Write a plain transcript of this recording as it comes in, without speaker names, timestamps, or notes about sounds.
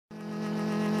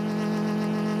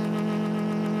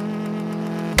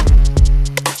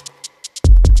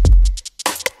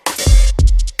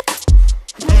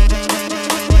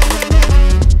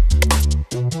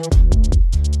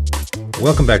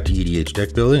Welcome back to EDH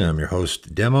Deck Building. I'm your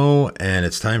host, Demo, and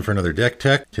it's time for another deck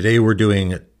tech. Today we're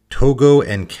doing Toggo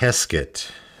and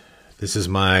Keskit. This is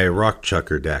my Rock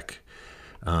Chucker deck.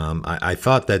 I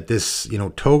thought that this,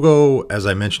 Toggo, as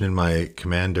I mentioned in my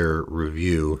Commander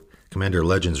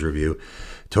Legends review,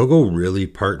 Toggo really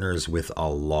partners with a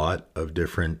lot of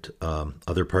different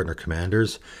other partner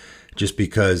commanders, just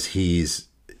because he's,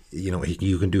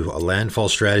 you can do a landfall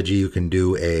strategy. You can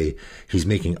do he's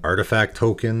making artifact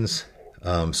tokens.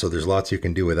 So there's lots you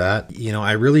can do with that.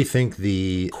 I really think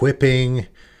the equipping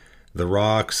the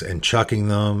rocks and chucking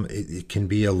them, it can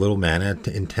be a little mana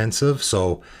intensive.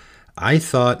 So I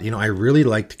thought, I really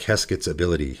liked Keskit's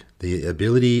ability. The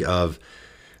ability of,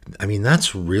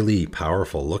 that's really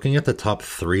powerful. Looking at the top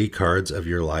 3 cards of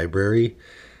your library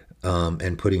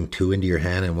and putting 2 into your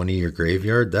hand and 1 in your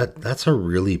graveyard, that's a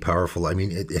really powerful,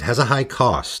 it has a high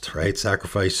cost, right?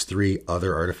 Sacrifice 3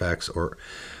 other artifacts or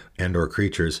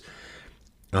creatures.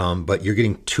 But you're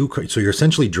getting 2 cards, so you're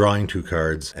essentially drawing 2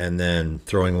 cards and then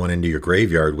throwing 1 into your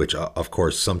graveyard, which of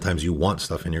course sometimes you want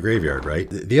stuff in your graveyard, right?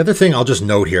 The other thing I'll just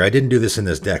note here, I didn't do this in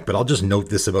this deck, but I'll just note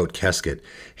this about Keskit.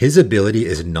 His ability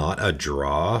is not a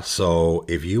draw, so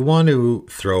if you want to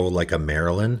throw like a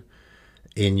Marilyn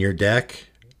in your deck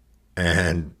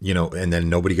and, and then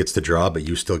nobody gets to draw, but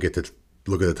you still get to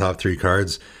look at the top 3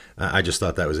 cards, I just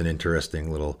thought that was an interesting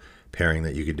little pairing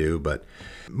that you could do. But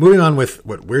moving on with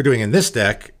what we're doing in this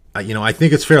deck, I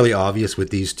think it's fairly obvious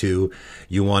with these two.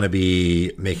 You want to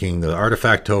be making the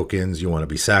artifact tokens, you want to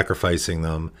be sacrificing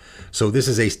them. So this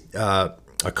is a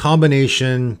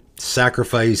combination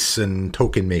sacrifice and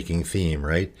token making theme,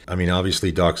 right?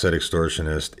 Obviously Dockside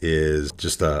Extortionist is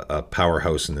just a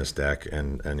powerhouse in this deck,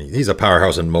 and he's a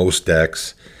powerhouse in most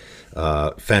decks.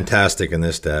 Fantastic in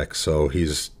this deck, so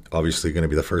he's obviously going to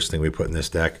be the first thing we put in this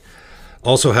deck.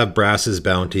 Also have Brass's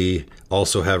Bounty,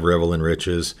 also have Revel in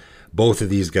Riches. Both of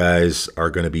these guys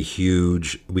are going to be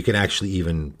huge. We can actually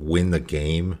even win the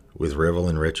game with Revel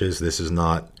in Riches. This is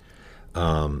not,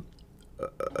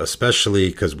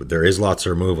 especially because there is lots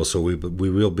of removal, so we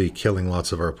will be killing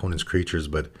lots of our opponent's creatures,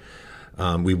 but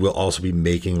we will also be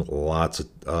making lots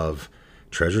of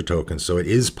treasure tokens. So it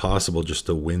is possible just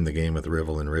to win the game with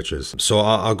Revel in Riches. So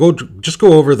I'll go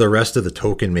over the rest of the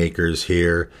token makers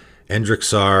here.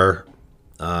 Endrixar.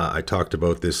 I talked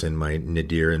about this in my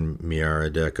Nadir and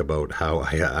Miara deck about how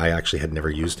I actually had never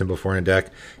used him before in a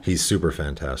deck. He's super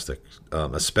fantastic,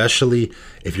 especially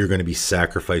if you're going to be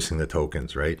sacrificing the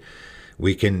tokens, right?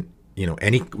 We can,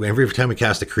 every time we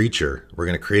cast a creature, we're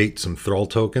going to create some Thrall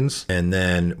tokens, and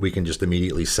then we can just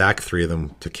immediately sack 3 of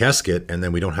them to Keskit, and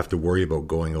then we don't have to worry about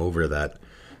going over that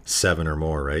 7 or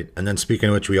more, right? And then speaking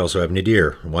of which, we also have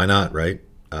Nadir. Why not, right?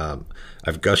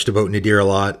 I've gushed about Nadir a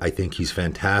lot. I think he's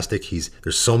fantastic.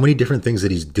 There's so many different things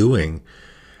that he's doing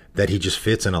that he just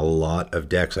fits in a lot of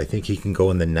decks. I think he can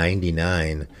go in the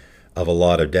 99 of a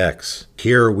lot of decks.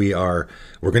 Here we're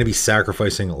going to be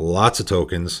sacrificing lots of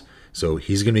tokens. So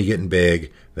he's going to be getting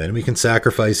big. Then we can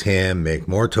sacrifice him, make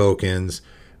more tokens.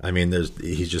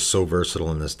 He's just so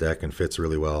versatile in this deck and fits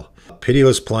really well.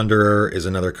 Pitiless Plunderer is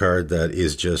another card that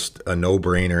is just a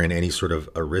no-brainer in any sort of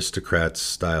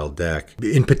aristocrat-style deck.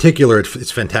 In particular,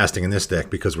 it's fantastic in this deck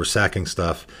because we're sacking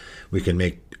stuff. We can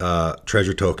make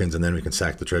treasure tokens, and then we can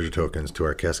sack the treasure tokens to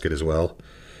our Keskit as well.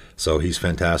 So he's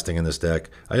fantastic in this deck.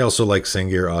 I also like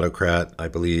Sengir Autocrat. I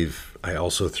believe I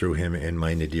also threw him in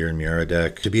my Nadir and Miara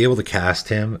deck. To be able to cast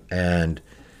him and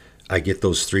I get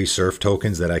those 3 surf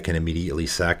tokens that I can immediately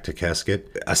sack to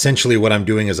Keskit. Essentially what I'm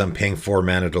doing is I'm paying 4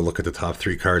 mana to look at the top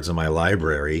 3 cards in my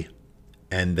library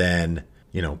and then,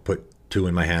 put 2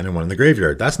 in my hand and 1 in the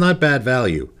graveyard. That's not bad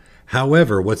value.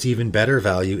 However, what's even better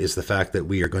value is the fact that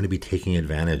we are going to be taking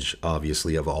advantage,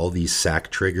 obviously, of all these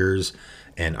sack triggers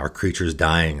and our creatures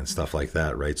dying and stuff like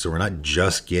that, right? So we're not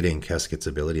just getting Keskit's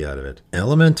ability out of it.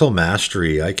 Elemental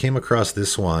Mastery. I came across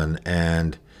this one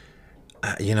and,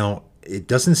 it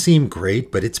doesn't seem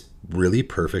great, but it's really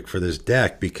perfect for this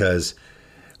deck because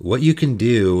what you can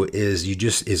do is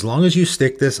as long as you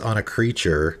stick this on a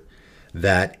creature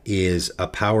that is a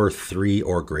power 3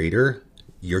 or greater,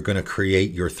 you're going to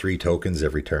create your 3 tokens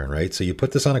every turn, right? So you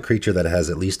put this on a creature that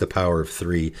has at least a power of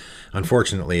 3.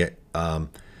 Unfortunately,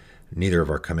 neither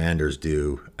of our commanders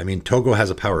do. Toggo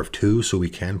has a power of 2, so we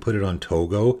can put it on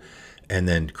Toggo and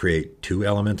then create 2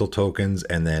 elemental tokens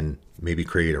and then maybe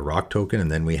create a rock token, and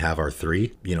then we have our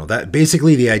 3. That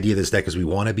basically the idea of this deck is we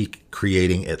want to be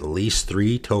creating at least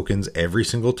 3 tokens every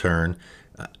single turn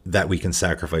that we can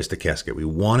sacrifice to Keskit. We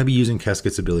want to be using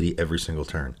Keskit's ability every single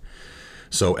turn.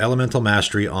 So Elemental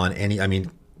Mastery on any,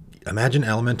 imagine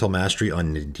Elemental Mastery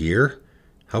on Nadir.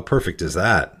 How perfect is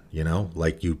that?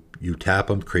 Like you you tap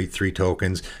him, create 3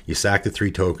 tokens, you sack the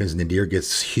 3 tokens, Nadir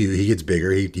gets huge, he gets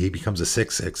bigger, he becomes a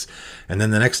 6/6, and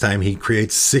then the next time he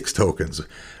creates 6 tokens.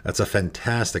 That's a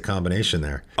fantastic combination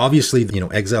there. Obviously, you know,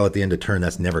 exile at the end of turn,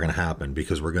 that's never going to happen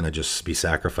because we're going to just be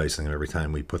sacrificing them every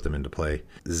time we put them into play.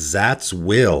 Zat's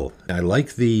Will. I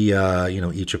like the, you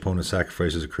know, each opponent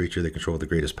sacrifices a creature they control with the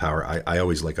greatest power. I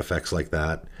always like effects like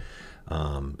that.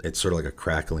 It's sort of like a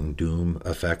crackling doom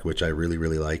effect, which I really,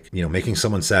 really like. You know, making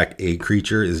someone sack a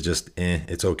creature is just,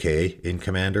 it's okay in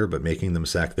Commander, but making them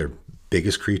sack their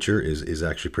biggest creature is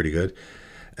actually pretty good.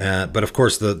 But of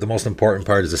course, the most important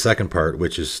part is the second part,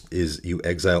 which is you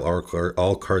exile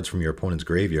all cards from your opponent's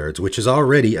graveyards, which is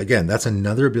already, again, that's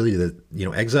another ability that, you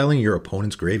know, exiling your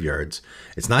opponent's graveyards.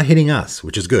 It's not hitting us,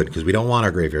 which is good because we don't want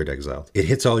our graveyard exiled. It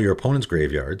hits all your opponent's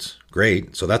graveyards.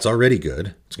 Great. So that's already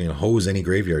good. It's going to hose any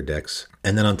graveyard decks.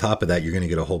 And then on top of that, you're going to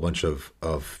get a whole bunch of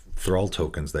Thrall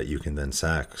tokens that you can then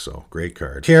sack. So great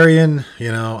card. Carrion,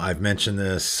 you know, I've mentioned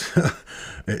this.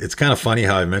 It's kind of funny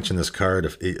how I mentioned this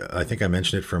card. I think I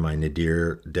mentioned it for my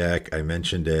Nadir deck. I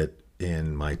mentioned it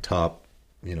in my top,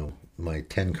 you know, my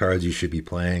 10 cards you should be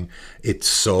playing. It's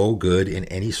so good in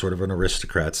any sort of an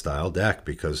aristocrat style deck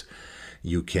because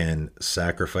you can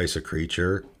sacrifice a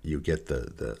creature, you get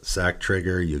the sack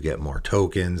trigger, you get more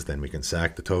tokens, then we can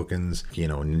sack the tokens. You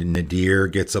know, Nadir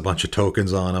gets a bunch of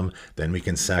tokens on him, then we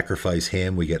can sacrifice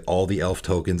him, we get all the elf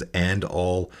tokens and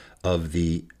all of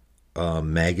the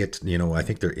maggot, you know, I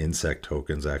think they're insect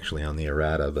tokens actually on the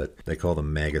errata, but they call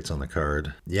them maggots on the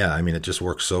card. Yeah, I mean, it just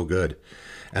works so good.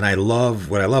 And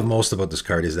what I love most about this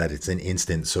card is that it's an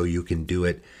instant, so you can do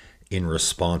it in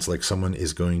response, like someone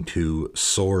is going to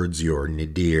swords your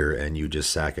Nadir and you just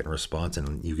sack it in response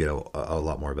and you get a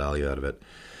lot more value out of it.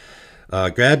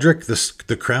 Gadrick,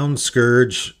 the Crown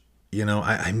Scourge, you know,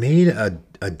 I made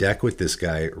a deck with this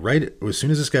guy right as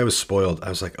soon as this guy was spoiled. I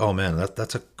was like, oh man,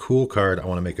 that's a cool card. I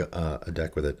want to make a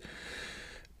deck with it.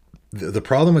 The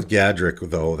problem with Gadrick,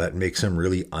 though, that makes him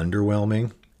really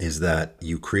underwhelming is that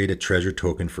you create a treasure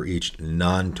token for each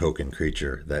non-token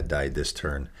creature that died this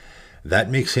turn.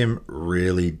 That makes him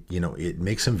really, you know, it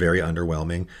makes him very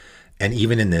underwhelming. And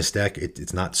even in this deck,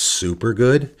 it's not super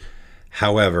good.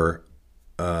 However,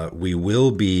 we will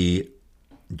be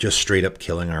just straight up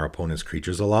killing our opponent's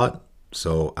creatures a lot.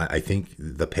 So I think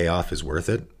the payoff is worth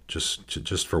it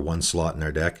just for one slot in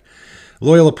our deck.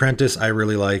 Loyal Apprentice, I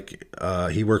really like.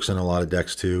 He works in a lot of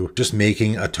decks too. Just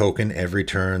making a token every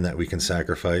turn that we can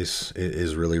sacrifice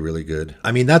is really, really good.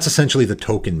 I mean, that's essentially the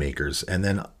token makers. And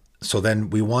then so then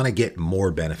we want to get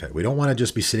more benefit. We don't want to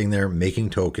just be sitting there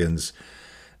making tokens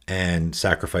and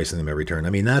sacrificing them every turn. I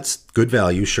mean, that's good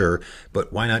value, sure,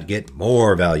 but why not get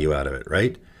more value out of it,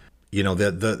 right? You know,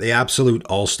 the absolute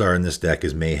all-star in this deck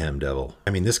is Mayhem Devil. I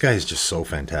mean, this guy is just so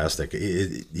fantastic.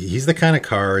 He's the kind of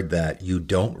card that you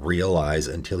don't realize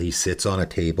until he sits on a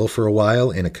table for a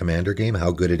while in a Commander game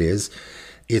how good it is.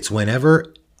 It's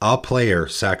whenever a player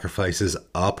sacrifices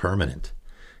a permanent,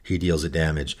 he deals a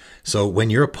damage. So when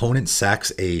your opponent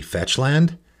sacks a fetch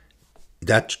land,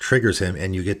 that triggers him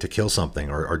and you get to kill something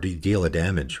or deal a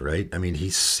damage, right? I mean,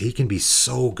 he can be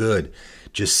so good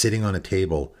just sitting on a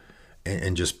table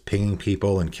and just pinging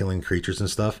people and killing creatures and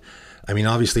stuff. I mean,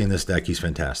 obviously in this deck, he's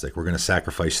fantastic. We're going to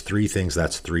sacrifice 3 things.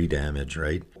 That's 3 damage,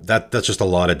 right? That's just a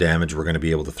lot of damage we're going to be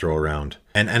able to throw around.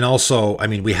 And also, I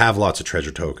mean, we have lots of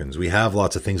treasure tokens. We have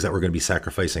lots of things that we're going to be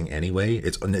sacrificing anyway.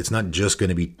 It's not just going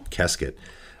to be Keskit.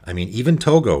 I mean, even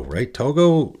Toggo, right?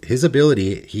 Toggo, his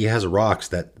ability, he has rocks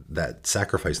that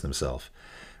sacrifice themselves,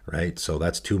 right? So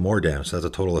that's 2 more damage. So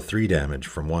that's a total of 3 damage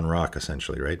from 1 rock,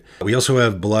 essentially, right? We also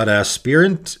have Blood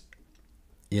Aspirant.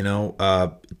 You know,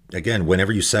 again,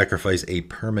 whenever you sacrifice a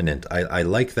permanent, I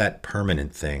like that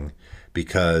permanent thing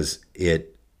because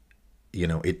it, you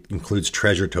know, it includes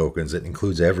treasure tokens. It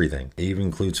includes everything. It even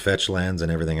includes fetch lands and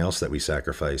everything else that we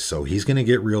sacrifice. So he's going to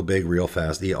get real big real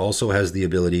fast. He also has the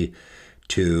ability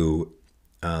to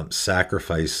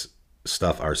sacrifice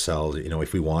stuff ourselves. You know,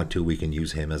 if we want to, we can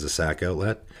use him as a sack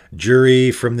outlet.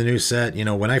 Jury from the new set, you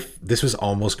know, this was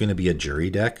almost going to be a jury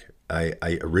deck.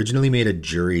 I originally made a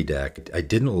jury deck. I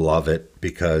didn't love it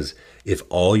because if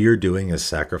all you're doing is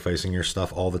sacrificing your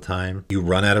stuff all the time, you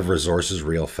run out of resources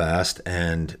real fast.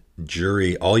 And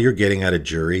jury, all you're getting out of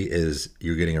jury is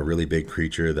you're getting a really big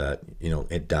creature that, you know,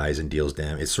 it dies and deals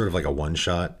damage. It's sort of like a one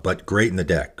shot, but great in the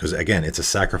deck because, again, it's a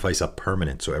sacrifice up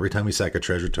permanent. So every time we sack a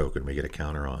treasure token, we get a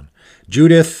counter on.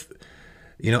 Judith,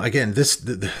 you know, again,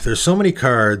 there's so many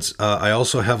cards. I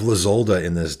also have Lizolda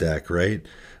in this deck, right?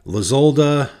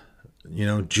 Lizolda, you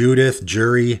know, Judith,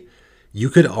 Jury,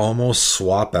 you could almost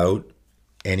swap out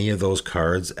any of those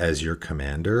cards as your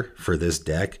commander for this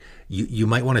deck, you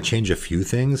might want to change a few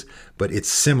things, but it's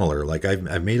similar. Like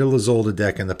I've made a Lizolda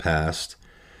deck in the past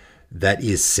that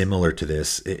is similar to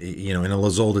this. In a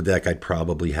Lizolda deck, I'd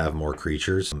probably have more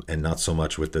creatures and not so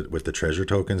much with the treasure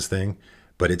tokens thing,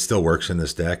 but it still works in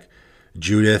this deck.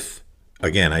 Judith,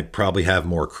 again, I'd probably have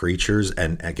more creatures,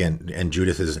 and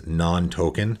Judith is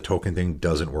non-token. Token thing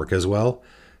doesn't work as well.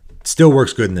 Still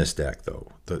works good in this deck,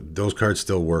 though. Those cards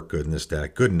still work good in this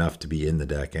deck. Good enough to be in the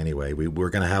deck anyway. We're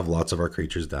going to have lots of our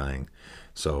creatures dying.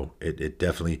 So it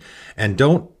definitely... And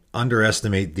don't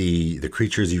underestimate the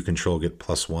creatures you control get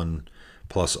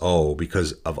 +1/+0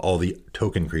 because of all the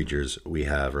token creatures we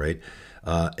have, right?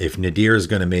 If Nadir is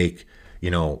going to make,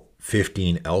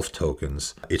 15 elf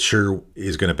tokens, it sure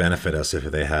is going to benefit us if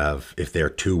they're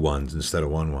 2/1s instead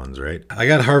of 1/1s, right? I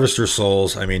got Harvester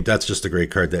Souls. I mean, that's just a great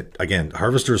card. That, again,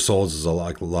 Harvester Souls is a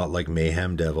lot like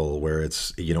Mayhem Devil, where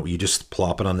it's, you just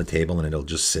plop it on the table and it'll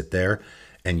just sit there,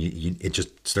 and it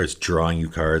just starts drawing you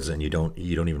cards, and you don't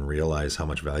even realize how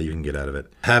much value you can get out of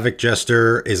it. Havoc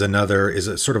Jester is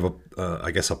a sort of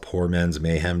a poor man's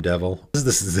Mayhem Devil.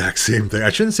 This is the exact same thing. I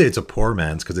shouldn't say it's a poor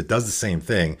man's because it does the same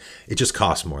thing. It just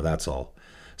costs more, that's all.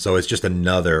 So it's just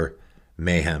another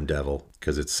Mayhem Devil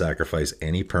because it's sacrifice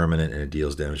any permanent and it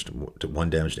deals one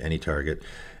damage to any target.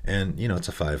 And, it's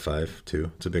a 5/5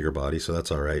 too. It's a bigger body, so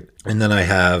that's all right. And then I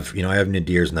have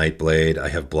Nadir's Nightblade. I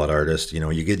have Blood Artist.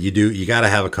 You got to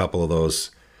have a couple of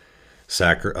those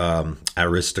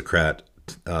aristocrat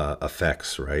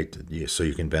effects, right? So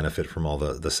you can benefit from all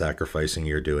the sacrificing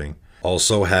you're doing.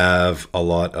 Also have a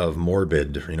lot of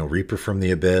Morbid. Reaper from the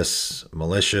Abyss,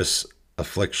 Malicious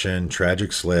Affliction,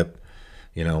 Tragic Slip.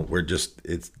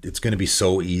 It's going to be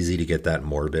so easy to get that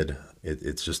Morbid.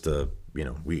 It's just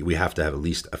we have to have at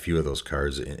least a few of those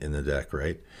cards in the deck,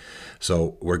 right?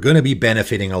 So we're going to be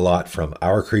benefiting a lot from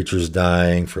our creatures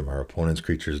dying, from our opponent's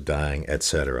creatures dying,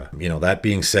 etc. That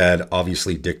being said,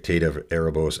 obviously Dictative,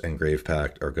 Erebos, and Grave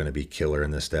Pact are going to be killer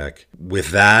in this deck.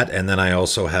 With that, and then I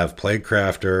also have Plague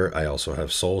Crafter, I also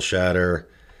have Soul Shatter.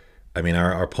 I mean,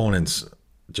 our opponents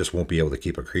just won't be able to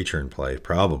keep a creature in play,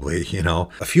 probably,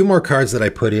 A few more cards that I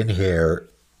put in here.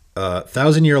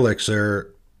 1,000-Year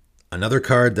Elixir. Another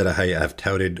card that I have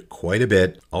touted quite a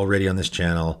bit already on this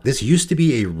channel. This used to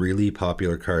be a really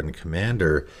popular card in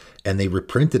Commander, and they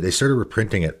started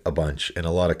reprinting it a bunch in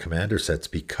a lot of Commander sets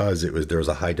because there was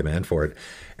a high demand for it.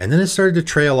 And then it started to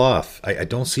trail off. I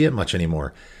don't see it much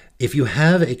anymore. If you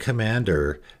have a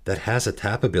commander that has a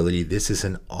tap ability, this is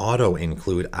an auto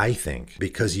include, I think,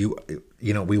 because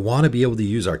we want to be able to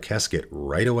use our Keskit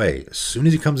right away. As soon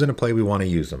as he comes into play, we want to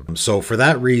use him. So for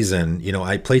that reason,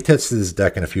 I play tested this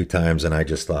deck in a few times, and I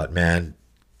just thought, man,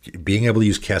 being able to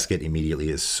use Keskit immediately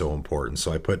is so important.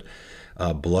 So I put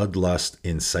Bloodlust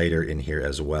Inciter in here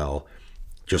as well.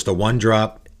 Just a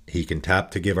 1-drop. He can tap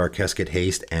to give our Keskit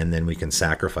haste, and then we can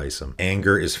sacrifice him.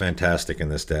 Anger is fantastic in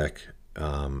this deck.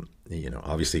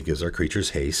 Obviously it gives our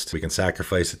creatures haste. We can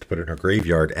sacrifice it to put it in our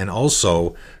graveyard. And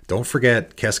also, don't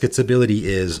forget, Keskit's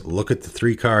ability is look at the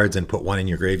 3 cards and put 1 in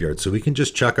your graveyard. So we can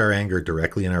just chuck our anger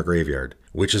directly in our graveyard,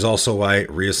 which is also why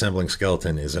Reassembling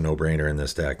Skeleton is a no-brainer in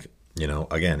this deck.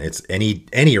 Again, it's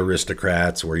any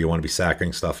aristocrats where you want to be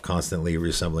sacking stuff constantly.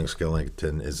 Reassembling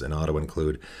Skeleton is an auto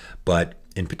include. But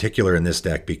in particular in this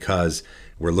deck, because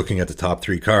we're looking at the top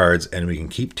 3 cards and we can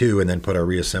keep 2 and then put our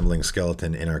Reassembling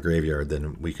Skeleton in our graveyard,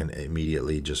 then we can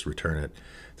immediately just return it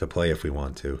to play if we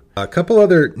want to. A couple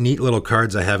other neat little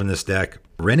cards I have in this deck.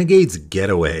 Renegade's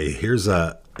Getaway. Here's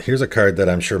a card that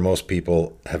I'm sure most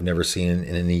people have never seen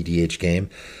in an EDH game.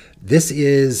 This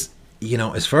is,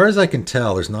 as far as I can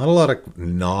tell, there's not a lot of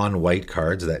non-white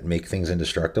cards that make things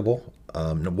indestructible.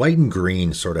 White and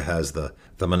green sort of has the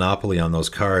monopoly on those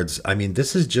cards. I mean,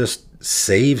 this is just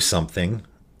save something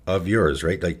of yours,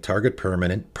 right? Like target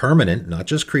permanent, not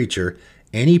just creature,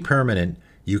 any permanent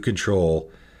you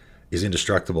control is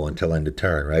indestructible until end of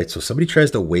turn, right? So if somebody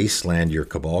tries to wasteland your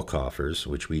Cabal Coffers,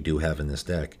 which we do have in this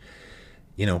deck,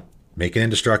 make it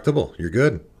indestructible. You're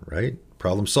good, right?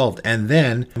 Problem solved. And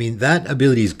then, that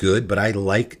ability is good, but I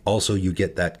like also you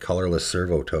get that colorless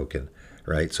servo token,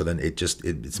 right? So then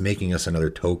it's making us another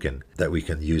token that we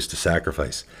can use to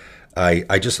sacrifice. I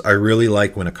really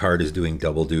like when a card is doing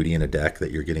double duty in a deck, that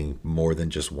you're getting more than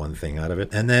just one thing out of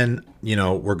it. And then,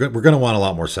 we're going to want a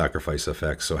lot more sacrifice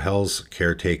effects. So Hell's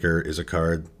Caretaker is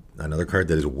another card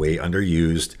that is way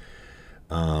underused.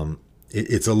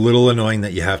 It's a little annoying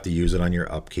that you have to use it on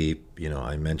your upkeep.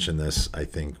 I mentioned this, I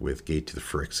think, with Gate to the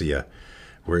Phyrexia,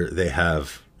 where they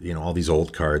have, all these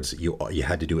old cards. You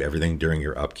had to do everything during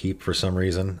your upkeep for some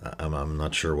reason. I'm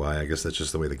not sure why. I guess that's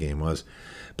just the way the game was.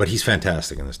 But he's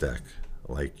fantastic in this deck.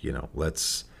 Like, you know,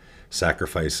 let's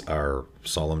sacrifice our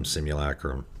solemn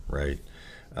simulacrum, right?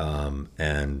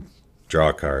 And draw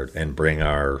a card and bring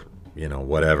our, you know,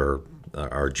 whatever,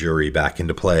 our jury back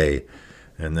into play.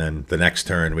 And then the next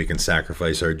turn we can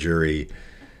sacrifice our jury,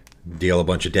 deal a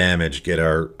bunch of damage, get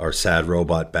our sad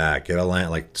robot back, get a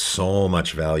land. Like, so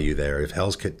much value there. If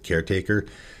Hell's Caretaker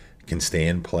can stay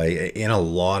in play in a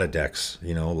lot of decks,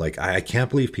 you know, like I can't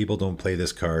believe people don't play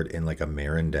this card in like a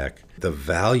Marin deck. The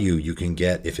value you can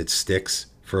get if it sticks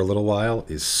for a little while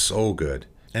is so good.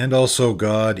 And also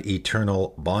God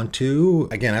Eternal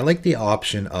Bontu. Again, I like the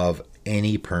option of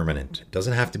any permanent. It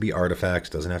doesn't have to be artifacts,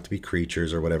 doesn't have to be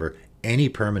creatures or whatever. Any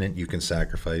permanent you can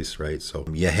sacrifice, right? So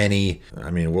Yeheni, I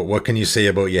mean, what can you say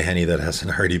about Yeheni that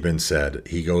hasn't already been said?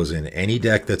 He goes in any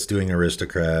deck that's doing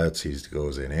aristocrats. He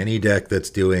goes in any deck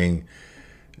that's doing,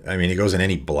 I mean, he goes in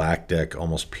any black deck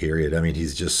almost, period. I mean,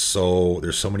 he's just so,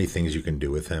 there's so many things you can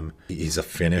do with him. He's a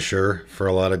finisher for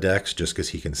a lot of decks just because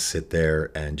he can sit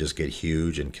there and just get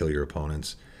huge and kill your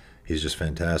opponents. He's just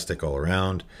fantastic all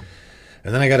around.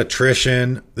 And then I got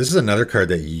Attrition. This is another card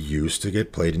that used to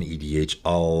get played in EDH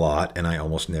a lot, and I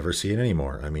almost never see it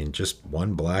anymore. I mean, just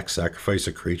 1 black, sacrifice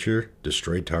a creature,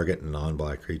 destroy target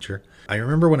non-black creature. I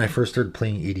remember when I first started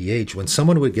playing EDH, when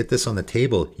someone would get this on the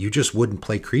table, you just wouldn't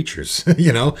play creatures,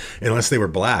 you know, unless they were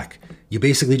black. You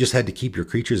basically just had to keep your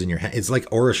creatures in your hand. It's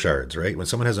like Aura Shards, right? When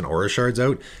someone has an Aura Shards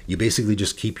out, you basically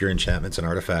just keep your enchantments and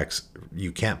artifacts.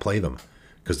 You can't play them,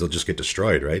 because they'll just get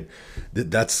destroyed, right?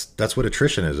 That's what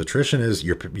Attrition is. Attrition is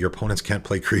your opponents can't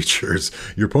play creatures.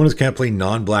 Your opponents can't play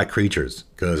non-black creatures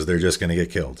because they're just going to get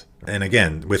killed. And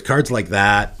again, with cards like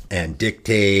that and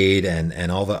Dictate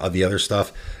and all the other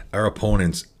stuff, our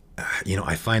opponents, you know,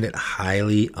 I find it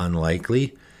highly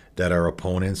unlikely that our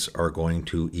opponents are going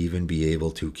to even be able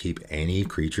to keep any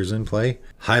creatures in play.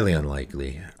 Highly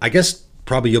unlikely. I guess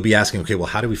probably you'll be asking, okay, well,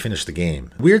 how do we finish the game?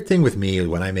 Weird thing with me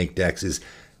when I make decks is,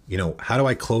 you know, how do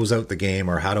I close out the game,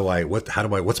 or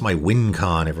what's my win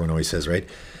con? Everyone always says, right?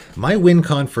 My win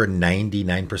con for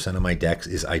 99% of my decks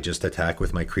is I just attack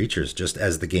with my creatures, just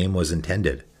as the game was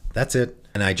intended. That's it.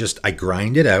 And I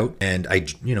grind it out, and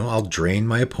I'll drain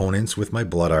my opponents with my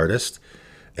Blood Artist,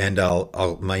 and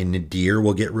my Nadir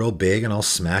will get real big, and I'll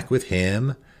smack with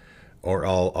him, or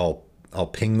I'll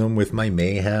ping them with my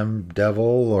Mayhem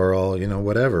Devil, or I'll, you know,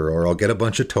 whatever, or I'll get a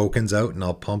bunch of tokens out and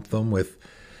I'll pump them with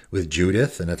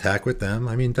Judith and attack with them.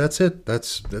 I mean, that's it.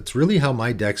 That's really how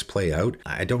my decks play out.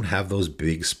 I don't have those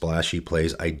big splashy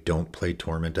plays. I don't play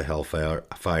Torment to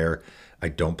Hellfire. I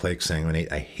don't play Exsanguinate.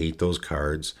 I hate those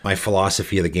cards. My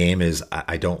philosophy of the game is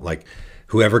I don't like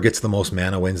whoever gets the most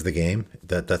mana wins the game.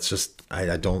 That's just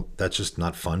that's just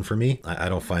not fun for me. I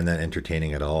don't find that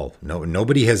entertaining at all.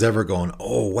 Nobody has ever gone,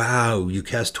 oh wow, you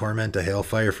cast Torment to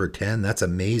Hellfire for 10. That's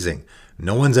amazing.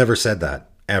 No one's ever said that,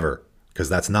 ever, because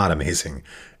that's not amazing.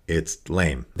 It's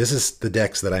lame. This is the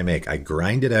decks that I make. I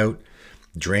grind it out,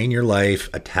 drain your life,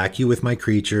 attack you with my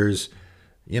creatures,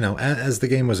 you know, as the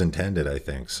game was intended, I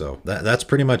think. So that's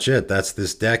pretty much it. That's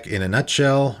this deck in a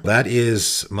nutshell. That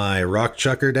is my Rock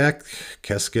Chucker deck,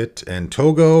 Keskit and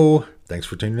Toggo. Thanks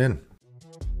for tuning in.